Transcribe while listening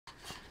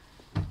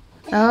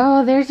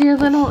Oh, there's your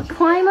little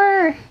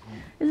climber.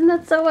 Isn't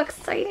that so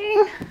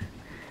exciting?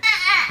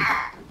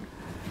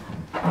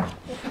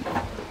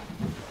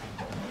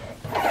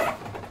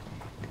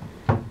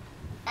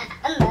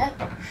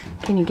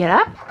 Can you get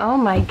up? Oh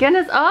my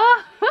goodness.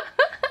 Oh!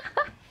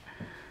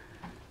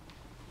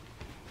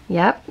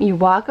 Yep, you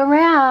walk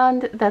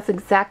around. That's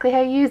exactly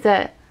how you use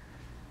it.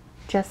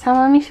 Just how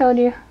Mommy showed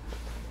you.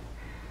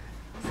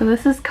 So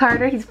this is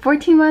Carter. He's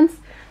 14 months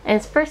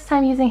and his first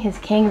time using his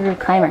kangaroo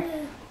climber.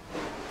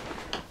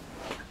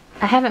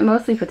 I have it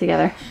mostly put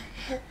together.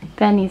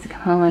 Ben needs to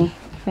come home and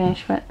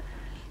finish, but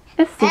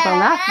it's simple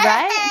enough,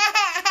 right?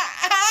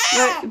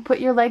 Put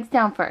your legs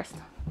down first.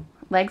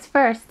 Legs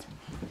first.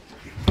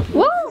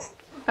 Woo!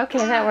 Okay,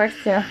 that works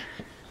too.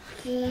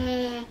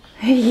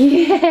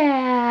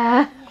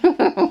 Yeah!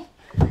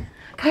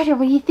 Carter,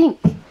 what do you think?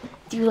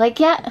 Do you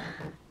like it?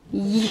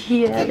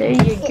 Yeah, there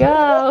you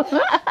go.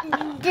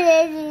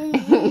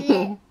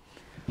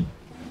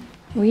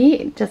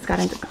 We just got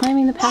into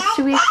climbing the past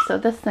 2 weeks, so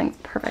this thing's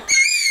perfect.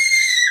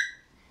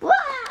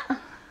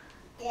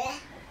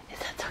 Is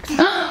that so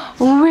exciting?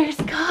 Where's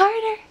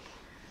Carter?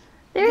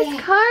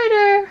 There's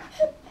Carter.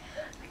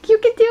 You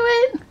can do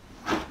it.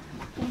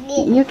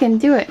 You can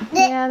do it.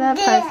 Yeah, that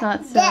part's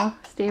not so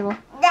stable.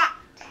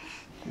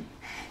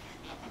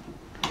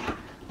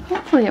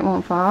 Hopefully it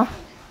won't fall.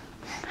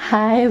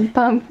 Hi,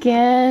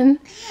 Pumpkin.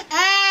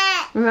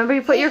 Remember,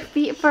 you put your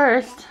feet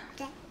first.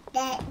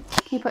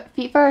 You put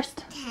feet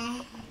first.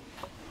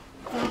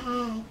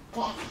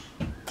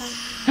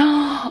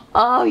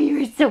 Oh,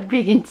 you're so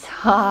big and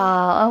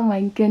tall. Oh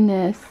my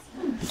goodness.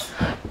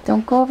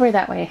 Don't go over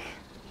that way.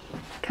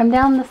 Come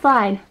down the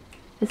slide.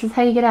 This is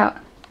how you get out.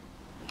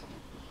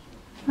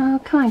 Oh,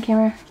 come on,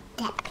 camera.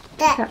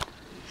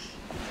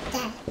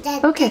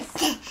 Focus.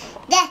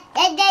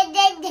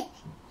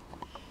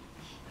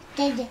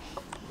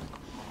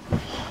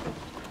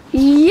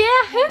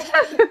 Yeah!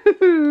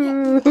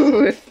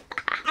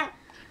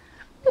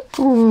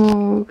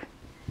 Ooh.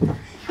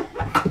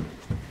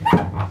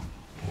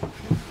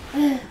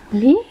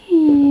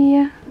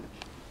 Lee.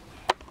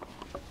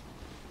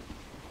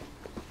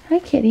 Hi,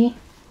 kitty.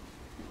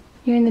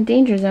 You're in the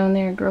danger zone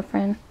there,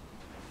 girlfriend.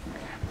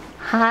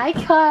 Hi,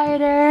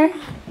 Carter.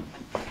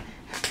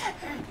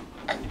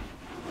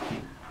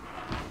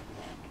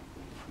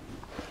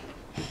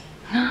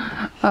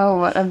 Oh,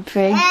 what a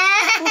big...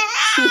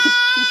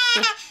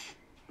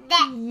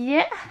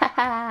 Yeah.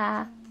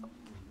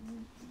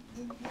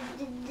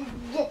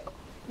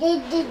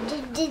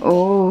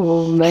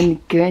 Oh my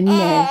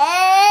goodness.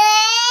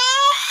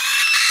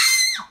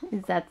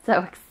 Is that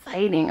so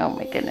exciting? Oh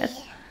my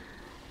goodness.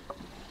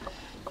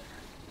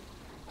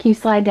 Can you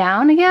slide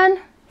down again?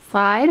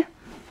 Slide.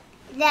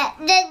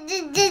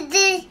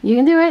 You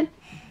can do it.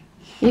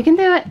 You can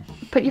do it.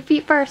 Put your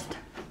feet first.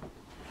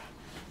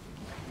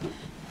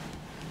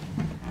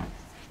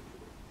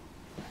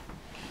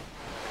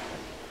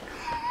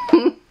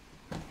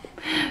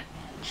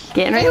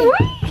 Getting ready.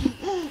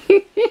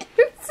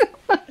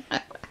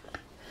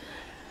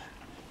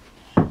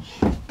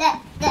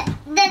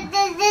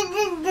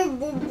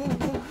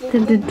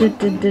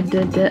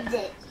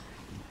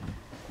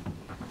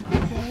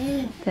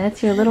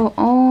 That's your little,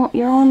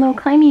 your own little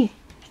climby.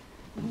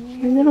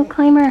 Your little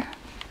climber.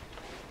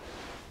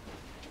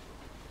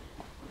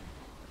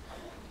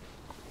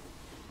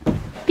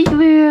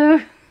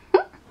 Peekaboo.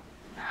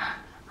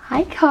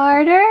 Hi,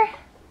 Carter.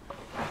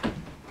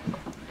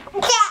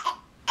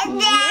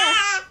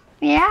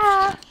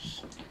 Yeah.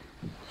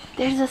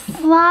 There's a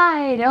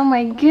slide. Oh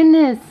my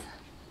goodness.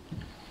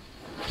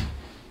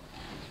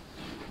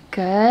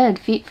 Good.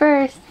 Feet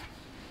first.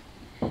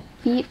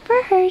 Feet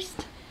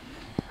first.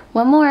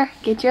 One more.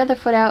 Get your other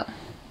foot out.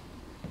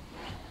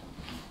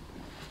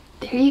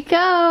 There you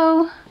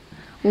go.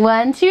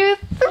 1, 2,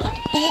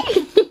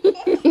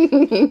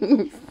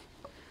 3.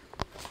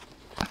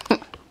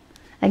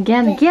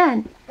 Again.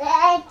 Again.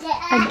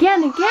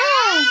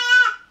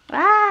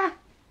 Ah.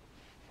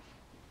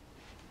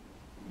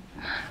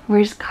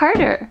 Where's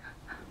Carter?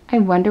 I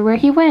wonder where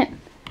he went.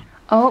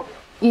 Oh,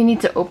 you need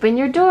to open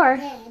your door.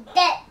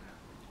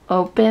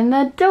 Open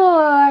the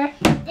door.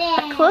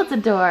 Close the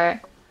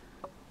door.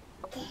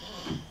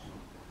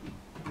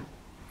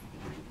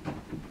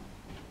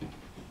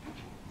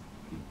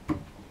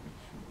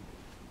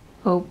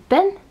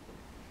 Open.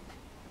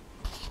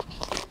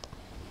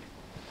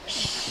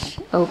 Shh.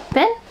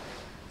 Open.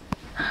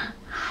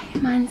 Hi,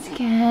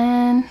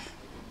 Munchkin.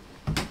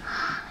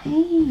 Hi.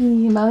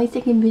 Mommy's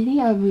taking a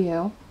video of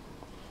you.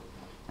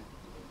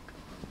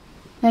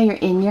 Now you're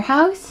in your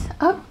house.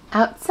 Oh,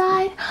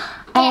 outside.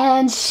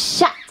 And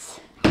shut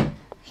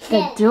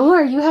the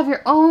door. You have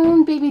your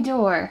own baby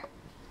door.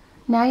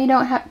 Now you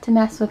don't have to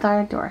mess with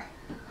our door.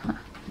 Huh.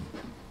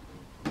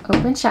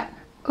 Open, shut.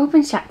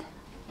 Open, shut.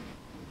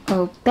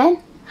 Open.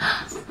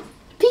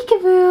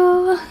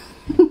 Peekaboo.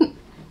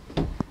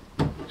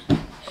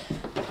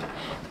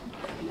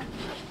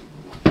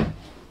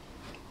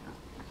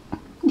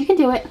 You can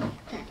do it.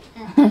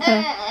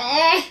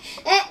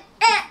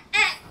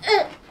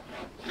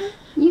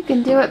 You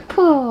can do it.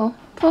 Pull.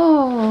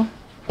 Pull.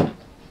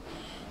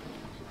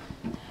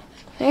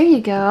 There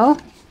you go.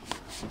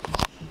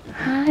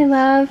 Hi,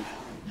 love.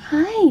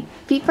 Hi.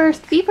 Feet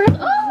first. Feet first.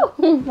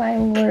 Oh, my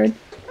word.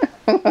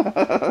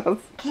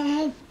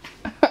 Okay.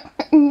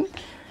 Oh.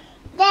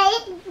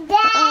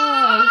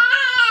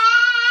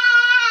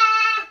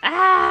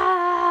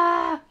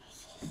 Ah!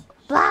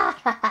 Blah.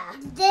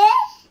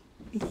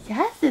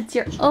 Yes, it's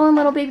your own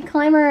little baby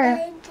climber.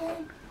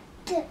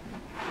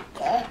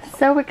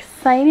 So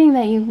exciting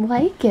that you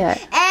like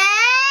it.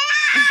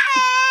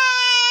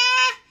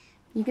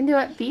 You can do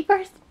it feet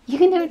first. You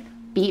can do it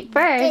feet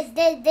first.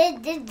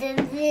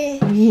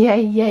 Yeah, yeah,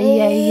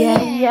 yeah,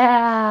 yeah,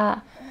 yeah.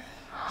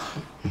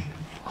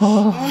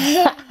 Oh,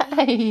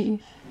 hi.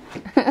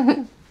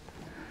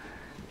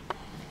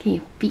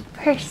 Okay, feet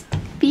first.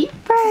 Feet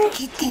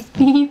first.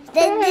 Feet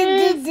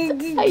first.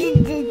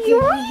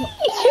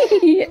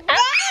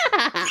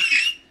 Ah!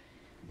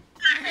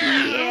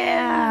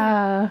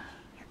 Yeah.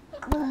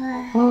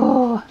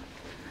 Oh,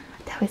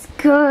 that was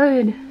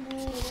good.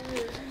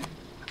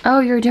 Oh,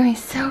 you're doing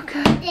so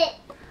good.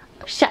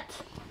 Shut.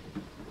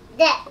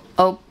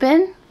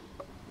 Open.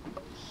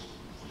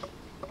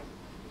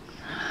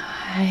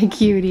 Hi,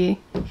 cutie.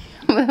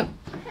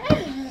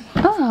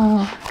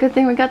 Oh, good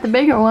thing we got the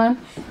bigger one.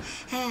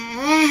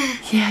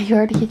 Yeah, you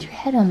already hit your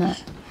head on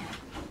that.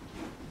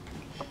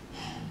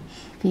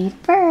 Feet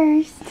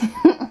first.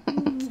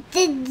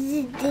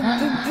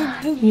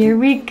 Here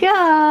we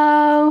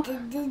go.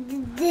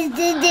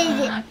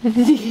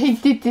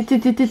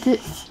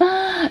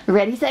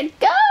 Ready, set,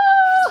 go.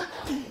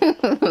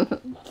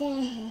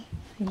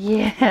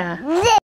 Yeah.